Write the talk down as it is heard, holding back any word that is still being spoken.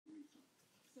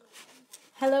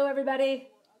Hello, everybody.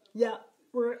 Yeah,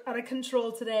 we're out of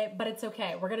control today, but it's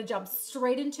okay. We're going to jump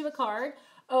straight into a card.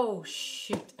 Oh,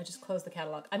 shoot. I just closed the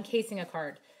catalog. I'm casing a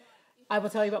card. I will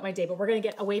tell you about my day, but we're going to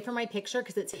get away from my picture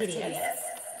because it's hideous.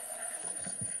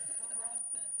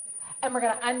 And we're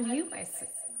going to unmute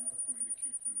myself.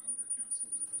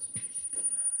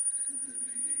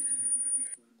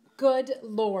 Good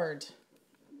Lord.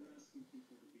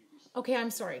 Okay,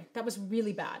 I'm sorry. That was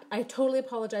really bad. I totally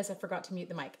apologize. I forgot to mute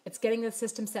the mic. It's getting the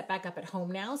system set back up at home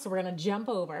now, so we're going to jump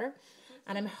over.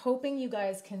 And I'm hoping you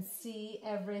guys can see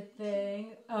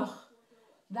everything. Oh,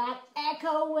 that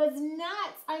echo was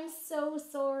nuts. I'm so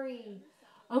sorry.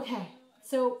 Okay,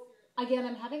 so again,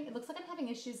 it looks like I'm having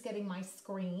issues getting my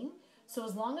screen. So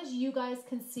as long as you guys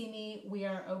can see me, we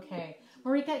are okay.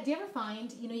 Marika, do you ever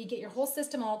find, you get your whole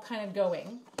system all kind of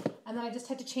going, and then I just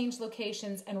had to change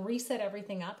locations and reset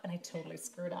everything up, and I totally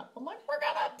screwed up. I'm like,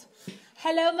 forget it.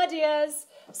 Hello, my dears.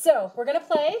 So we're going to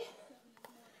play.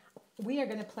 We are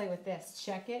going to play with this.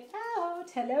 Check it out.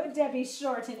 Hello, Debbie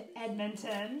Short in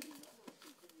Edmonton.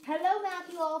 Hello,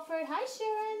 Matthew Alford. Hi,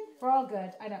 Sharon. We're all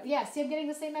good. I know. Yeah, see, I'm getting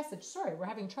the same message. Sorry, we're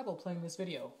having trouble playing this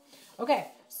video.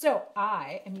 Okay, so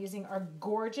I am using our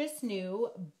gorgeous new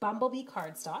Bumblebee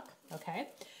cardstock. Okay,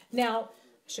 now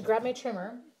I should grab my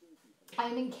trimmer.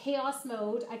 I'm in chaos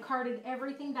mode. I carded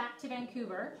everything back to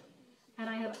Vancouver, and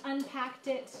I have unpacked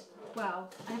it.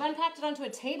 Well, I have unpacked it onto a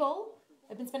table.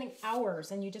 I've been spending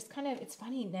hours, and you just kind of, it's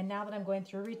funny, and now that I'm going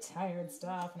through retired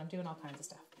stuff, and I'm doing all kinds of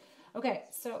stuff. Okay,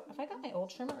 so if I got my old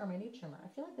trimmer or my new trimmer, I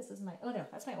feel like this is my, oh no,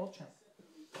 that's my old trimmer.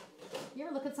 You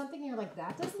ever look at something and you're like,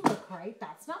 that doesn't look right.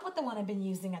 That's not what the one I've been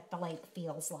using at the lake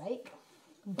feels like.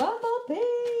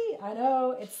 Bumblebee! I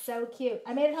know, it's so cute.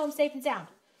 I made it home safe and sound.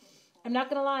 I'm not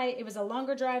going to lie, it was a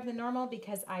longer drive than normal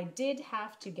because I did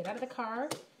have to get out of the car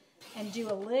and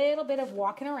do a little bit of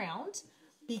walking around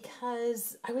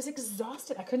because I was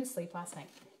exhausted. I couldn't sleep last night.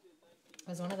 It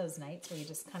was one of those nights where you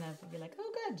just kind of be like,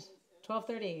 oh, good,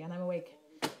 12:30, and I'm awake.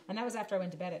 And that was after I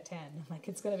went to bed at 10. I'm like,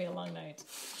 it's going to be a long night.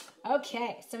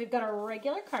 Okay, so we've got a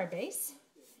regular card base,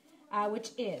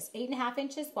 which is 8.5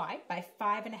 inches wide by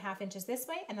 5.5 inches this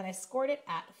way, and then I scored it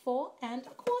at 4 1/4.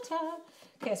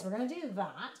 Okay, so we're going to do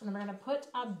that, and then we're going to put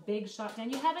a big shot down.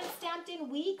 You haven't stamped in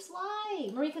weeks? Why?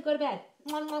 Marika, go to bed.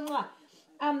 Mwah, mwah,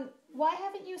 mwah. Why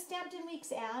haven't you stamped in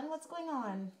weeks, Anne? What's going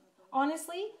on?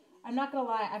 Honestly, I'm not going to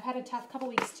lie. I've had a tough couple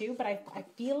weeks too, but I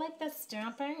feel like the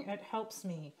stamping, it helps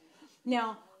me.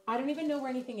 Now, I don't even know where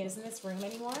anything is in this room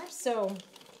anymore, so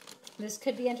this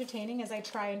could be entertaining as I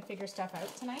try and figure stuff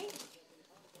out tonight.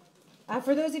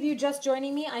 For those of you just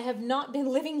joining me, I have not been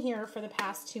living here for the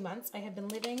past 2 months. I have been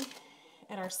living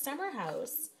at our summer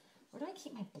house. Where do I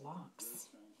keep my blocks?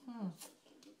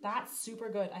 That's super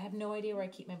good. I have no idea where I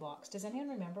keep my blocks. Does anyone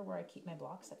remember where I keep my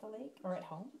blocks at the lake or at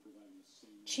home?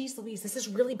 Jeez Louise, this is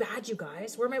really bad, you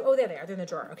guys. Where am I? Oh, there they are. They're in the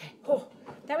drawer. Okay. Oh,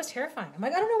 that was terrifying. I'm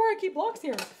like, I don't know where I keep blocks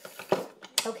here.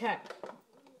 Okay.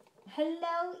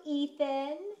 Hello,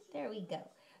 Ethan. There we go.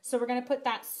 So we're going to put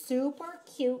that super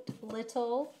cute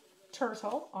little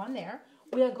turtle on there.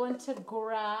 We are going to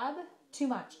grab too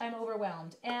much. I'm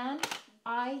overwhelmed. And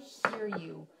I hear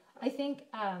you. I think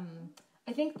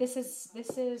this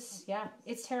is, yeah,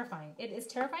 it's terrifying. It is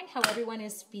terrifying how everyone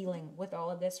is feeling with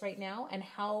all of this right now and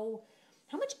how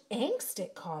much angst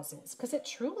it causes, because it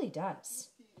truly does.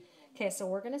 Okay, so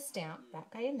we're going to stamp that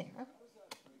guy in there.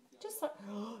 Just like,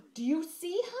 do you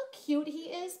see how cute he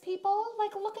is, people?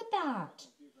 Like, look at that.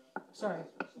 Sorry,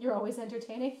 you're always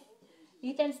entertaining.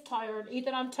 Ethan's tired.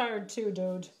 Ethan, I'm tired too,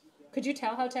 dude. Could you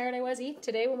tell how tired I was, Ethan,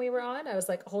 today when we were on? I was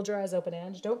like, hold your eyes open,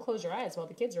 Ange. Don't close your eyes while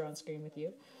the kids are on screen with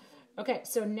you. Okay,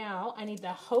 so now I need to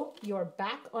hope you're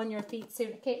back on your feet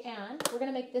soon. Okay, Anne, we're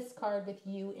going to make this card with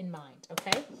you in mind,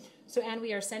 okay? So, Anne,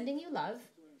 we are sending you love,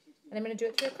 and I'm going to do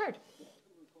it through your card.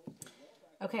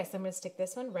 Okay, so I'm going to stick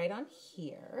this one right on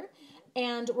here,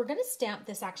 and we're going to stamp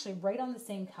this actually right on the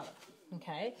same color,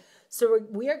 okay? So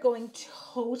we are going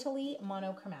totally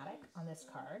monochromatic on this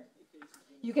card.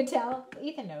 You can tell,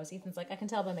 Ethan knows. Ethan's like, I can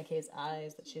tell by McKay's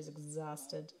eyes that she's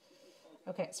exhausted.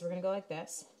 Okay, so we're going to go like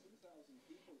this.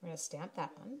 We're going to stamp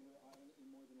that one.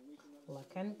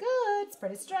 Looking good. It's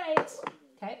pretty straight.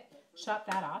 Okay, chop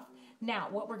that off. Now,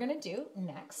 what we're going to do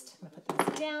next, I'm going to put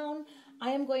this down. I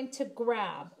am going to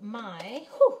grab my,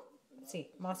 let's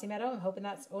see, Mossy Meadow. I'm hoping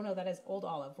that's, oh no, that is Old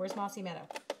Olive. Where's Mossy Meadow?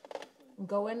 I'm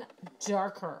going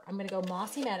darker. I'm going to go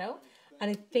Mossy Meadow. And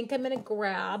I think I'm going to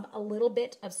grab a little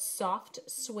bit of soft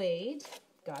suede.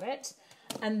 Got it.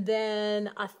 And then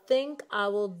I think I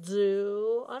will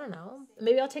do, I don't know,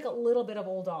 maybe I'll take a little bit of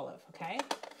Old Olive, okay?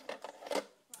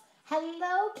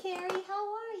 Hello, Carrie.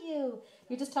 How are you?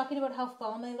 You're just talking about how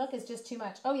fallen I look is just too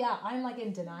much. Oh yeah, I'm like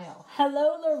in denial.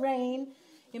 Hello, Lorraine,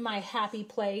 in my happy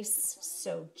place.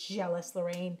 So jealous,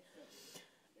 Lorraine.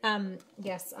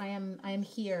 Yes, I am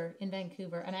here in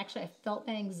Vancouver, and actually I felt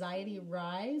my anxiety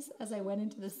rise as I went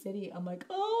into the city. I'm like,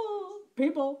 oh,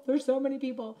 people, there's so many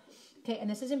people. Okay, and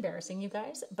this is embarrassing, you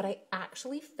guys, but I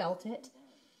actually felt it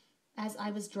as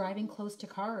I was driving close to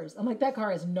cars. I'm like, that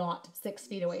car is not 6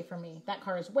 feet away from me. That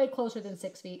car is way closer than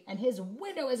 6 feet, and his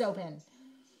window is open.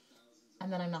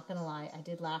 And then I'm not going to lie, I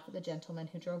did laugh at the gentleman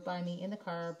who drove by me in the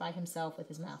car by himself with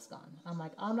his mask on. I'm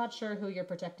like, I'm not sure who you're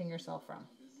protecting yourself from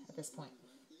at this point.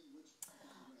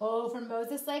 Oh, from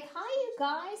Moses, like, hi, you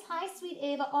guys. Hi, sweet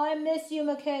Ava. Oh, I miss you,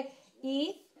 McKay.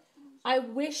 Eth, I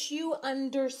wish you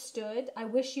understood. I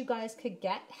wish you guys could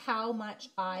get how much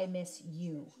I miss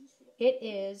you.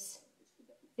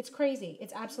 It's crazy.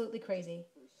 It's absolutely crazy.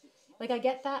 Like, I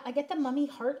get that. I get the mummy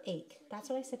heartache. That's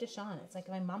what I said to Sean. It's like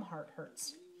my mum heart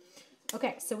hurts.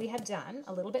 Okay, so we had done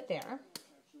a little bit there.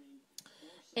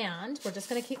 And we're just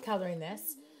going to keep coloring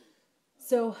this.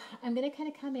 So I'm going to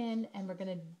kind of come in and we're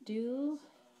going to do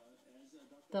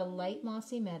the light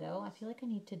mossy meadow. I feel like I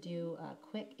need to do a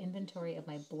quick inventory of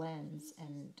my blends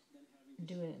and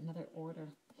do it in another order.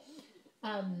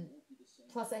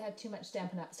 Plus I have too much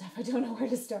Stampin' Up! Stuff. I don't know where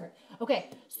to start. Okay,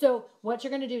 so what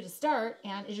you're going to do to start,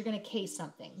 Anne, is you're going to case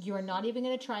something. You are not even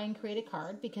going to try and create a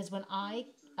card, because when I,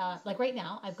 like right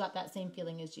now, I've got that same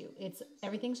feeling as you.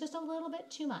 Everything's just a little bit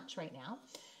too much right now.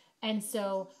 And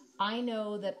so I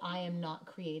know that I am not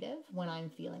creative when I'm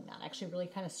feeling that. I actually really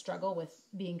kind of struggle with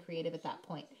being creative at that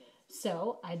point.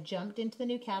 So I jumped into the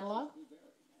new catalog.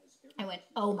 I went,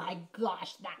 oh my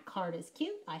gosh, that card is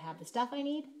cute. I have the stuff I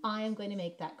need. I am going to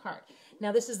make that card.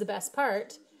 Now, this is the best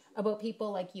part about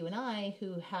people like you and I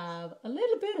who have a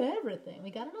little bit of everything.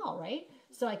 We got it all, right?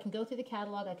 So I can go through the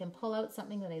catalog. I can pull out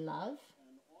something that I love,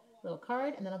 a little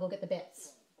card, and then I'll go get the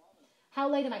bits. How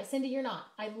late am I? Cindy, you're not.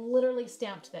 I literally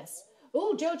stamped this.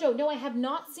 Oh, Jojo, no, I have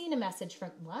not seen a message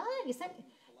from... What?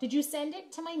 Did you send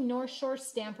it to my North Shore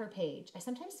Stamper page? I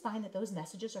sometimes find that those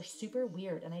messages are super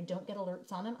weird and I don't get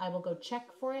alerts on them. I will go check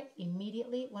for it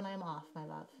immediately when I'm off, my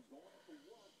love.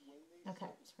 Okay,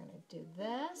 so we're going to do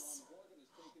this.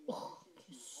 Oh,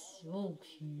 so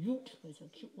cute. It's a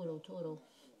cute little turtle.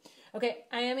 Okay,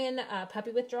 I am in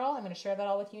puppy withdrawal. I'm going to share that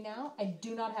all with you now. I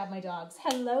do not have my dogs.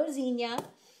 Hello, Xenia.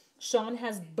 Sean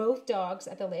has both dogs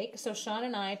at the lake. So Sean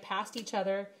and I passed each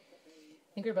other.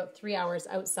 I think we were about 3 hours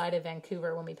outside of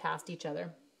Vancouver when we passed each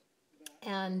other.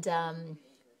 And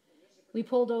we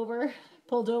pulled over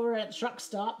at a truck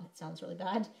stop. It sounds really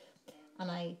bad.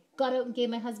 And I got out and gave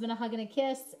my husband a hug and a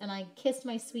kiss. And I kissed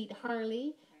my sweet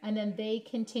Harley. And then they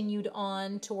continued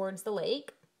on towards the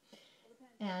lake.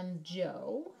 And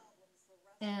Joe.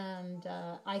 And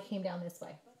I came down this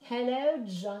way. Hello,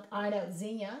 Junk. I know,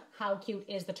 Xenia. How cute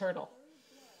is the turtle?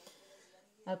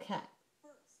 Okay.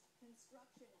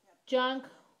 Junk,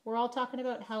 we're all talking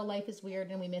about how life is weird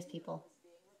and we miss people.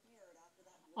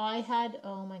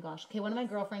 Oh my gosh. Okay, one of my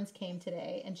girlfriends came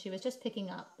today and she was just picking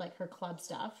up like her club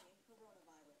stuff.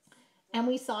 And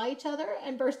we saw each other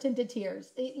and burst into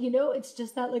tears. It's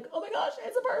just that like, oh my gosh,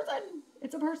 it's a person.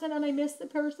 It's a person and I miss the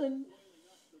person.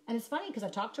 And it's funny because I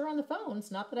talked to her on the phone.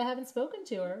 It's not that I haven't spoken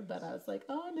to her, but I was like,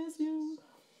 oh, I miss you.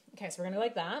 Okay, so we're going to do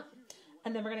like that.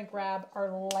 And then we're going to grab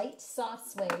our light soft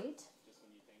suede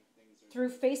through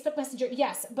Facebook Messenger.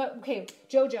 Yes, but okay,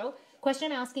 Jojo,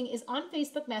 question I'm asking is on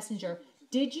Facebook Messenger,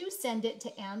 did you send it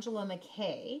to Angela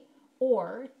McKay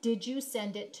or did you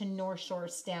send it to North Shore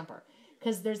Stamper?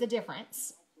 Because there's a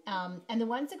difference. And the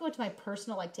ones that go to my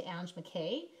personal, like to Ange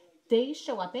McKay, they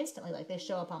show up instantly. Like they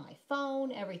show up on my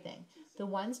phone, everything. The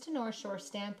ones to North Shore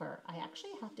Stamper, I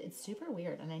actually have to, it's super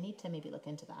weird and I need to maybe look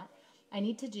into that. I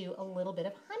need to do a little bit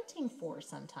of hunting for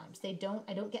sometimes. I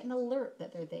don't get an alert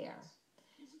that they're there.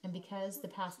 And because the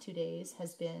past 2 days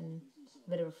has been a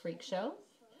bit of a freak show,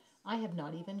 I have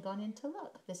not even gone in to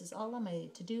look. This is all on my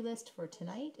to-do list for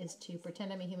tonight, is to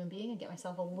pretend I'm a human being and get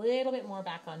myself a little bit more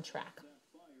back on track.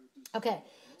 Okay,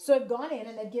 so I've gone in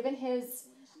and I've given his...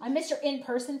 I miss your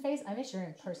in-person face. I miss your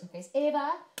in-person face.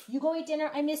 Ava, you go eat dinner.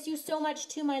 I miss you so much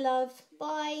too, my love.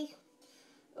 Bye.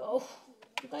 Oh,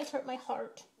 you guys hurt my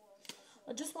heart.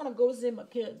 I just want to go see my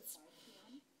kids.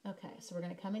 Okay, so we're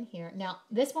going to come in here. Now,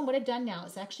 this one, what I've done now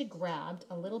is actually grabbed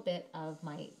a little bit of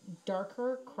my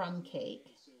darker crumb cake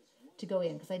to go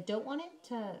in because I don't want it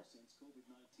to...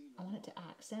 I want it to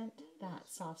accent that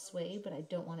soft suede, but I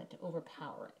don't want it to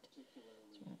overpower it.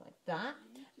 So we're going to go like that.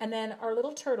 And then our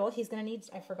little turtle, he's going to need...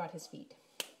 I forgot his feet.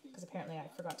 Because apparently I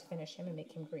forgot to finish him and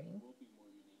make him green.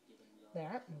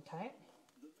 There. Okay.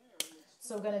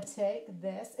 So we're going to take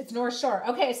this. It's North Shore.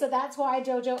 Okay, so that's why,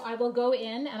 Jojo, I will go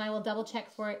in and I will double check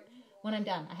for it when I'm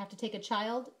done. I have to take a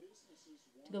child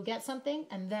to go get something,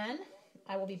 and then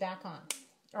I will be back on.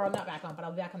 Or I'm not back on, but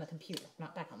I'll be back on the computer,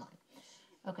 not back online.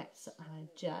 Okay, so I'm going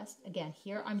to just, again,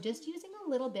 here, I'm just using a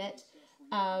little bit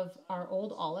of our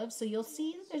Old Olive. So you'll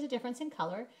see that there's a difference in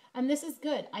color. And this is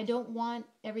good. I don't want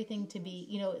everything to be,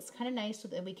 you know, it's kind of nice so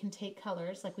that we can take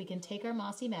colors. Like we can take our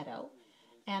Mossy Meadow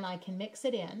and I can mix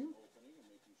it in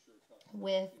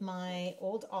with my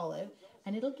Old Olive.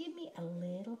 And it'll give me a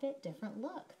little bit different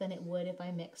look than it would if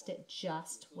I mixed it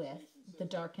just with the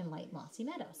dark and light Mossy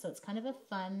Meadow. So it's kind of a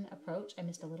fun approach. I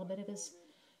missed a little bit of his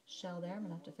shell there. I'm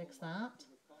going to have to fix that.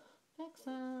 Fix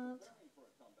that.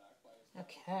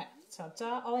 Okay, so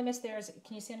all I missed there is,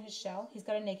 can you see on his shell? He's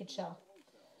got a naked shell.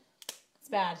 It's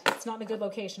bad. It's not in a good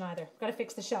location either. Got to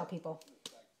fix the shell, people.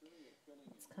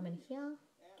 Let's come in here.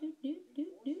 Doot, doot, doot,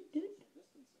 doot, doot.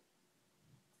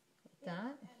 Like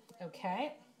that.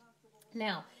 Okay.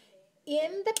 Now,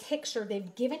 in the picture,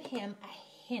 they've given him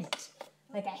a hint,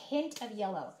 like a hint of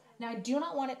yellow. Now, I do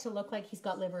not want it to look like he's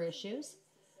got liver issues.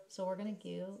 So we're going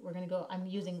to go, I'm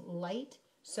using light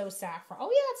So saffron. Oh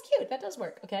yeah, it's cute. That does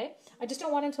work. Okay. I just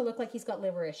don't want him to look like he's got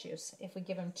liver issues if we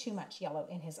give him too much yellow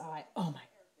in his eye. Oh my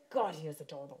God, he is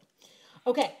adorable.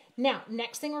 Okay. Now,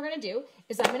 next thing we're going to do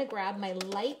is I'm going to grab my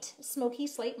light smoky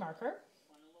slate marker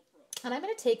and I'm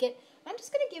going to take it. I'm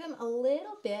just going to give him a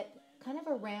little bit kind of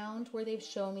around where they've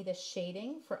shown me the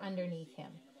shading for underneath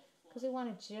him because we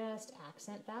want to just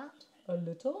accent that a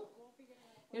little.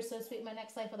 You're so sweet. My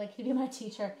next life would like you to be my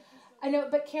teacher. I know,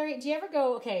 but Carrie, do you ever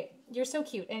go, okay, you're so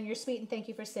cute and you're sweet and thank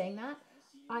you for saying that.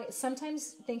 I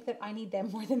sometimes think that I need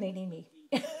them more than they need me.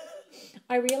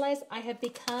 I realize I have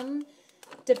become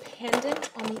dependent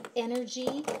on the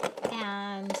energy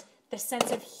and the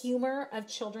sense of humor of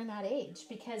children that age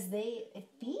because it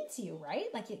feeds you,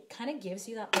 right? Like it kind of gives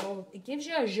you that little, it gives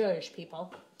you a zhuzh,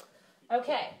 people.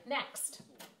 Okay, next.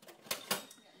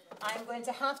 I'm going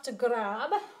to have to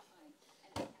grab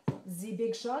the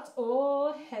big shot.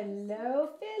 Oh, hello,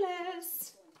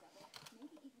 Phyllis.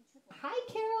 Hi,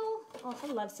 Carol. Oh,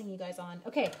 I love seeing you guys on.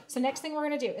 Okay, so next thing we're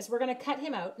going to do is we're going to cut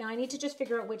him out. Now, I need to just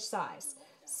figure out which size.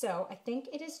 So I think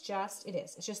it's just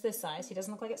this size. He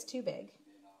doesn't look like it's too big.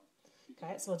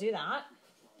 Okay, so we'll do that.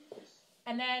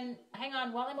 And then, hang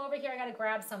on, while I'm over here, I got to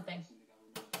grab something.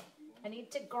 I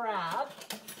need to grab,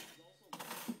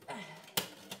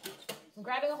 I'm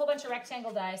grabbing a whole bunch of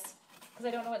rectangle dies because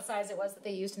I don't know what size it was that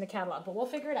they used in the catalog, but we'll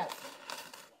figure it out.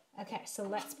 Okay, so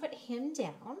let's put him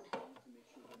down.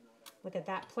 Look at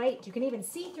that plate. You can even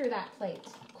see through that plate.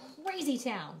 Crazy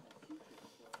town.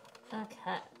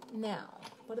 Okay, now,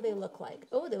 what do they look like?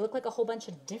 Oh, they look like a whole bunch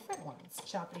of different ones.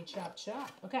 Choppity chop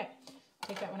chop. Okay,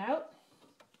 take that one out.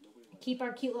 Keep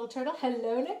our cute little turtle.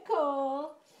 Hello,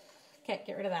 Nicole. Okay,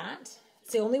 get rid of that.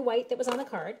 It's the only white that was on the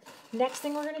card. Next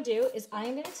thing we're going to do is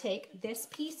I'm going to take this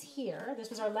piece here.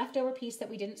 This was our leftover piece that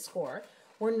we didn't score.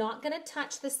 We're not going to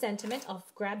touch the sentiment. I'll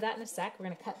grab that in a sec. We're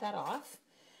going to cut that off.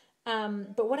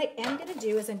 But what I am going to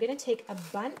do is I'm going to take a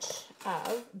bunch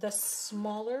of the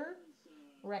smaller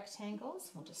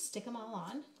rectangles. We'll just stick them all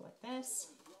on like this.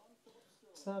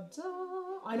 Ta-da!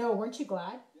 I know, weren't you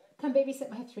glad? Come babysit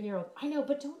my 3-year-old. I know,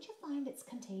 but don't you find it's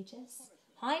contagious?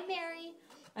 Hi, Mary.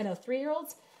 I know,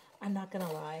 3-year-olds, I'm not going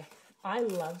to lie. I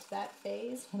loved that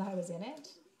phase when I was in it.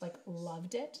 Like,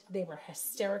 loved it. They were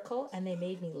hysterical and they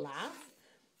made me laugh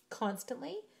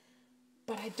constantly.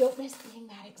 But I don't miss being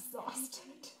that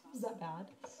exhausted. Is that bad?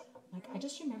 Like, I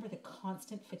just remember the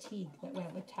constant fatigue that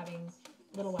went with having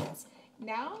little ones.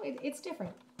 Now, it's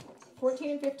different.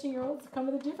 14 and 15-year-olds come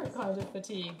with a different kind of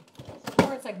fatigue.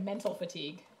 Or it's like mental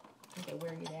fatigue. I think they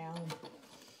wear you down.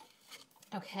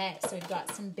 Okay, so we've got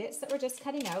some bits that we're just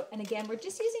cutting out. And again, we're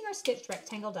just using our stitched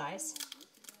rectangle dies.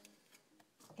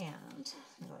 And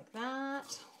like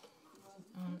that.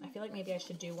 I feel like maybe I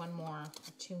should do one more,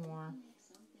 or two more.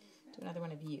 Do another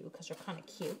one of you, because you're kind of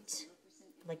cute.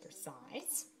 I like your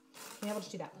size. Maybe I'll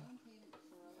just do that one.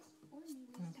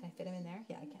 Can I fit him in there?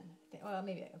 Yeah, I can. Well,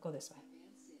 maybe I'll go this way.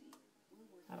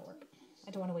 That'll work.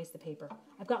 I don't want to waste the paper.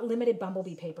 I've got limited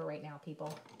Bumblebee paper right now,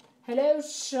 people. Hello,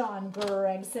 Sean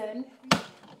Gregson.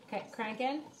 Okay, crank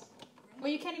in. Well,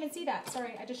 you can't even see that.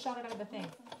 Sorry, I just shot it out of the thing.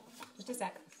 Just a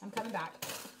sec. I'm coming back.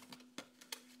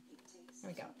 There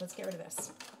we go. Let's get rid of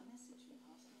this.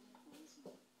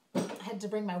 I had to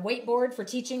bring my whiteboard for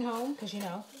teaching home because, you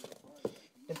know,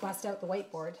 they bust out the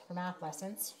whiteboard for math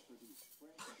lessons.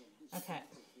 Okay.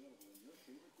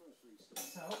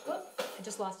 So, I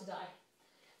just lost a die.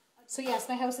 So yes,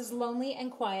 my house is lonely and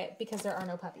quiet because there are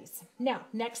no puppies. Now,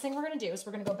 next thing we're going to do is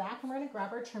we're going to go back and we're going to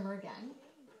grab our trimmer again.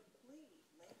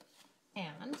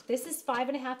 And this is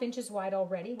 5.5 inches wide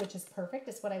already, which is perfect.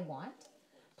 It's what I want.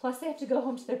 Plus they have to go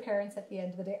home to their parents at the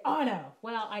end of the day. Oh no.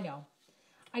 Well, I know.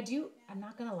 I'm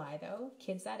not going to lie though.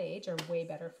 Kids that age are way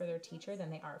better for their teacher than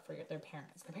they are for their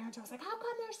parents. The parents are always like, how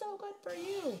come they're so good for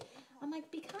you? I'm like,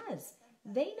 because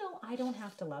they know I don't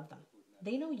have to love them.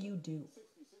 They know you do.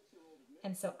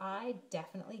 And so I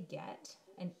definitely get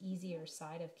an easier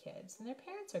side of kids than their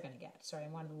parents are going to get. Sorry, I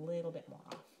wanted a little bit more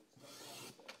off.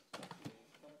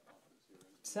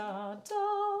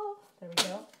 Ta-da! There we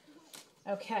go.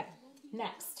 Okay,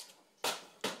 next.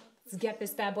 Let's get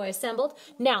this bad boy assembled.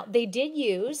 Now, they did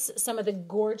use some of the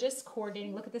gorgeous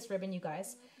coordinating. Look at this ribbon, you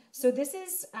guys. So this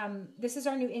is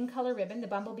our new In Color ribbon, the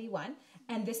Bumblebee one.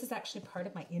 And this is actually part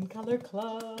of my In Color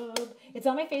Club. It's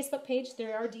on my Facebook page.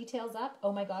 There are details up.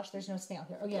 Oh my gosh, there's no snail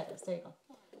here. Oh yeah, it is. There you go.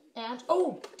 And,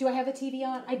 oh, do I have the TV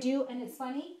on? I do, and it's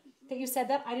funny that you said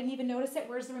that. I didn't even notice it.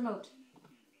 Where's the remote?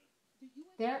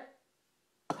 There.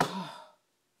 Oh.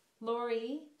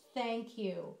 Lori, thank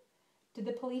you. Did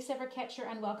the police ever catch your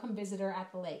unwelcome visitor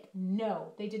at the lake?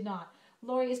 No, they did not.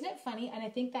 Lori, isn't it funny? And I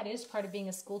think that is part of being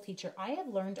a school teacher. I have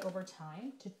learned over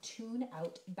time to tune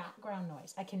out background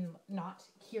noise. I can not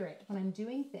hear it when I'm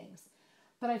doing things.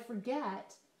 But I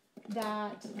forget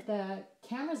that the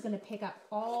camera's going to pick up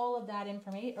all of that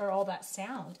information or all that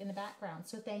sound in the background.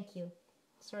 So thank you.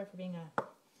 Sorry for being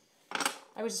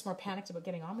I was just more panicked about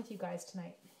getting on with you guys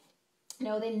tonight.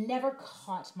 No, they never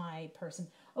caught my person.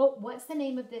 Oh, what's the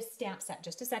name of this stamp set?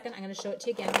 Just a second. I'm going to show it to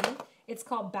you again, honey. It's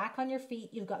called Back on Your Feet.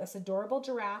 You've got this adorable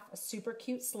giraffe, a super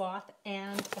cute sloth,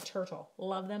 and a turtle.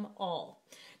 Love them all.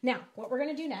 Now, what we're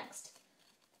going to do next.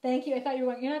 Thank you. I thought you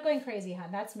were going, you're not going crazy,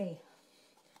 hon. That's me.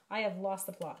 I have lost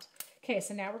the plot. Okay,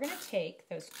 so now we're going to take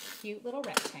those cute little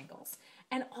rectangles.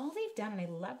 And all they've done, and I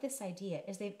love this idea,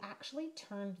 is they've actually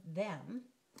turned them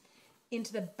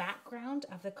into the background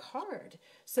of the card.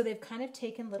 So they've kind of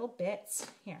taken little bits.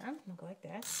 Here, I'm going to go like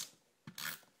this.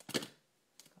 Go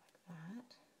like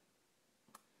that.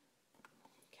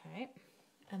 Okay.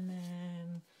 And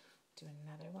then do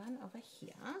another one over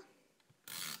here.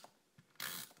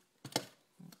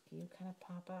 You kind of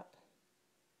pop up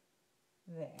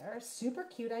there. Super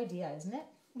cute idea, isn't it?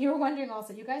 You were wondering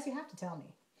also, you guys, you have to tell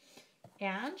me.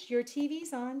 And your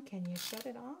TV's on. Can you shut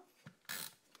it off?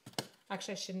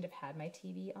 Actually, I shouldn't have had my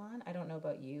TV on. I don't know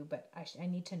about you, but I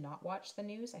need to not watch the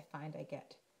news. I find I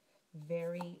get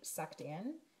very sucked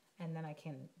in, and then I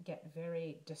can get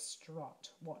very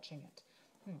distraught watching it.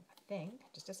 I think,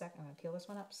 just a second, I'm going to peel this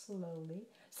one up slowly.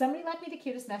 Somebody left me the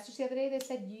cutest message the other day. They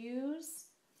said, use,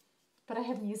 but I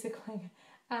have music playing.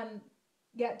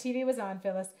 Yeah, TV was on,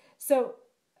 Phyllis. So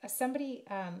somebody,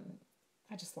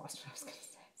 I just lost what I was going to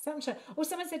say.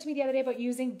 Someone said to me the other day about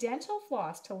using dental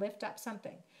floss to lift up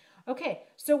something. Okay,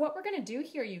 so what we're going to do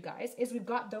here, you guys, is we've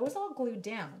got those all glued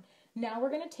down. Now we're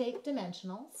going to take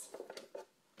dimensionals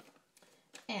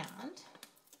and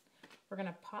we're going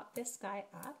to pop this guy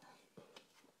up.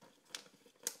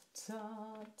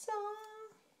 Ta-da!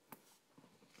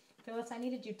 Phyllis, I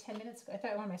needed you 10 minutes ago. I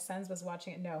thought one of my sons was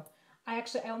watching it. No, I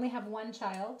only have one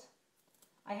child.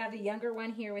 I have the younger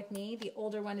one here with me. The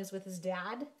older one is with his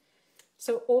dad.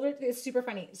 So older is super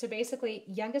funny. So basically,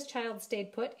 youngest child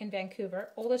stayed put in Vancouver.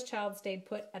 Oldest child stayed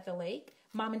put at the lake.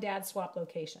 Mom and dad swapped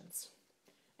locations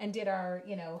and did our,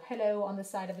 hello on the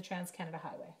side of the Trans-Canada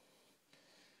Highway.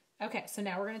 Okay, so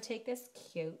now we're going to take this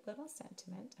cute little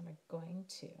sentiment and we're going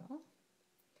to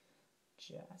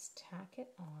just tack it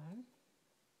on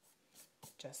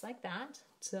just like that.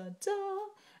 Ta-da!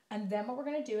 And then what we're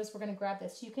going to do is we're going to grab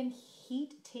this. You can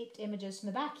heat taped images from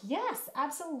the back. Yes,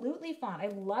 absolutely fun. I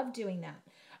love doing that.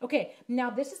 Okay, now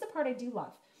this is the part I do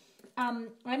love. I'm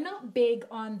not big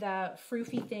on the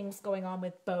froofy things going on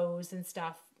with bows and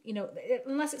stuff,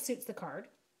 unless it suits the card.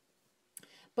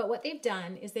 But what they've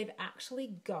done is they've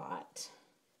actually got,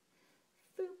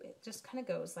 boop, it just kind of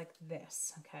goes like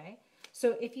this, okay?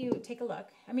 So if you take a look,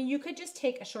 you could just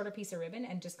take a shorter piece of ribbon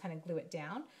and just kind of glue it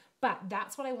down. But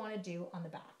that's what I want to do on the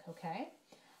back, okay?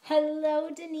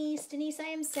 Hello, Denise. Denise, I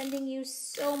am sending you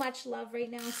so much love right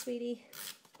now, sweetie.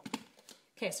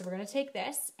 Okay, so we're going to take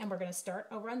this, and we're going to start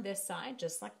over on this side,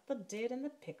 just like they did in the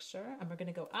picture. And we're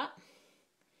going to go up,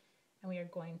 and we are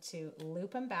going to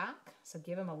loop them back. So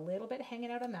give them a little bit hanging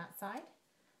out on that side.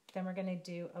 Then we're going to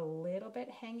do a little bit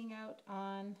hanging out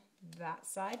on that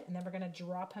side, and then we're going to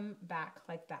drop them back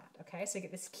like that, okay? So you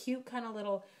get this cute kind of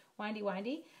little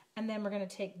windy, and then we're going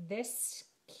to take this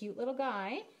cute little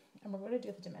guy, and we're going to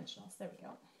do the dimensionals. There we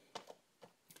go.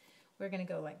 We're going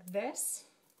to go like this,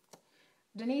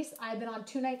 Denise, I've been on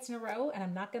 2 nights in a row, and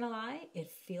I'm not going to lie, it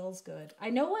feels good. I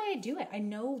know why I do it. I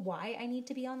know why I need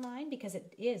to be online, because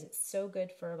it's so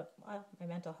good for, well, my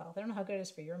mental health. I don't know how good it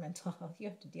is for your mental health. You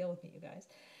have to deal with me, you guys.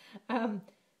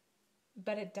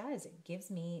 But it does. It gives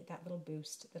me that little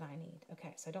boost that I need.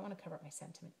 Okay, so I don't want to cover up my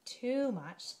sentiment too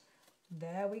much.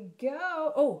 There we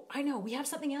go. Oh, I know. We have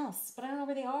something else, but I don't know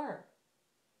where they are.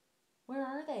 Where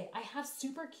are they? I have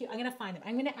super cute. I'm going to find them.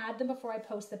 I'm going to add them before I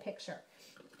post the picture.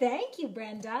 Thank you,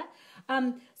 Brenda.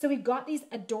 So we've got these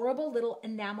adorable little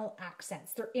enamel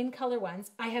accents. They're in color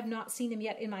ones. I have not seen them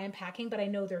yet in my unpacking, but I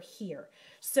know they're here.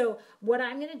 So what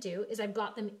I'm going to do is I've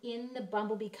got them in the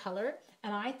bumblebee color,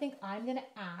 and I think I'm going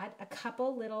to add a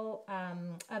couple little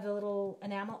of the little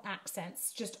enamel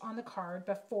accents just on the card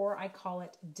before I call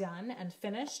it done and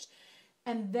finished.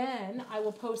 And then I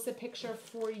will post a picture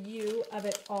for you of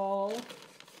it all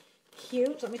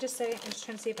cute. Let me just say, I'm just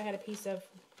trying to see if I had a piece of...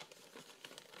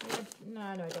 No,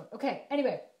 I don't. Okay,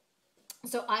 anyway,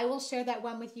 so I will share that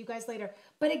one with you guys later.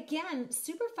 But again,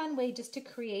 super fun way just to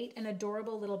create an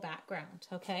adorable little background,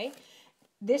 okay?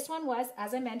 This one was,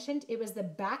 as I mentioned, it was the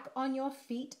Back on Your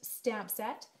Feet stamp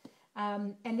set.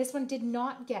 And this one did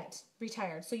not get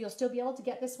retired. So you'll still be able to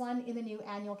get this one in the new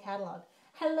annual catalog.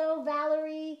 Hello,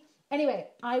 Valerie. Anyway,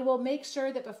 I will make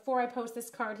sure that before I post this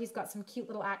card, he's got some cute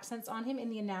little accents on him in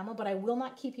the enamel, but I will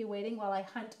not keep you waiting while I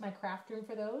hunt my craft room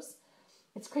for those.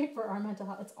 It's great for our mental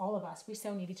health. It's all of us. We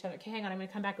so need each other. Okay, hang on. I'm going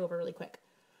to come back over really quick.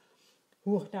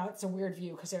 Ooh, now it's a weird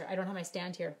view because I don't have my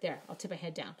stand here. There, I'll tip my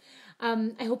head down.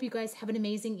 I hope you guys have an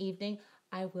amazing evening.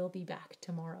 I will be back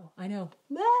tomorrow. I know.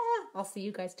 I'll see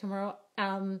you guys tomorrow.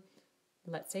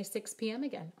 Let's say 6 p.m.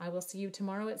 again. I will see you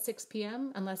tomorrow at 6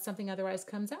 p.m. unless something otherwise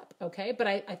comes up. Okay, but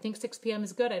I think 6 p.m.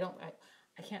 is good.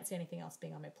 I can't see anything else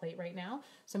being on my plate right now.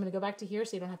 So I'm going to go back to here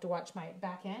so you don't have to watch my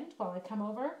back end while I come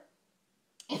over.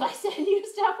 If I send you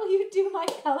stuff, will you do my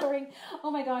coloring?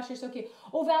 Oh my gosh, you're so cute.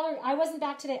 Oh, Valerie, I wasn't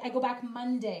back today. I go back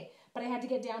Monday, but I had to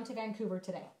get down to Vancouver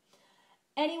today.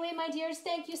 Anyway, my dears,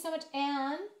 thank you so much,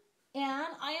 Anne.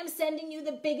 Anne, I am sending you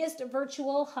the biggest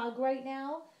virtual hug right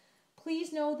now.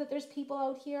 Please know that there's people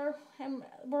out here, and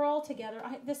we're all together.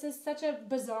 This is such a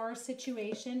bizarre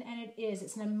situation, and it is.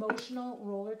 It's an emotional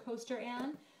roller coaster,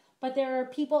 Anne. But there are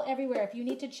people everywhere. If you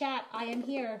need to chat, I am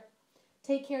here.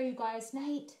 Take care, you guys.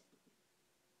 Night.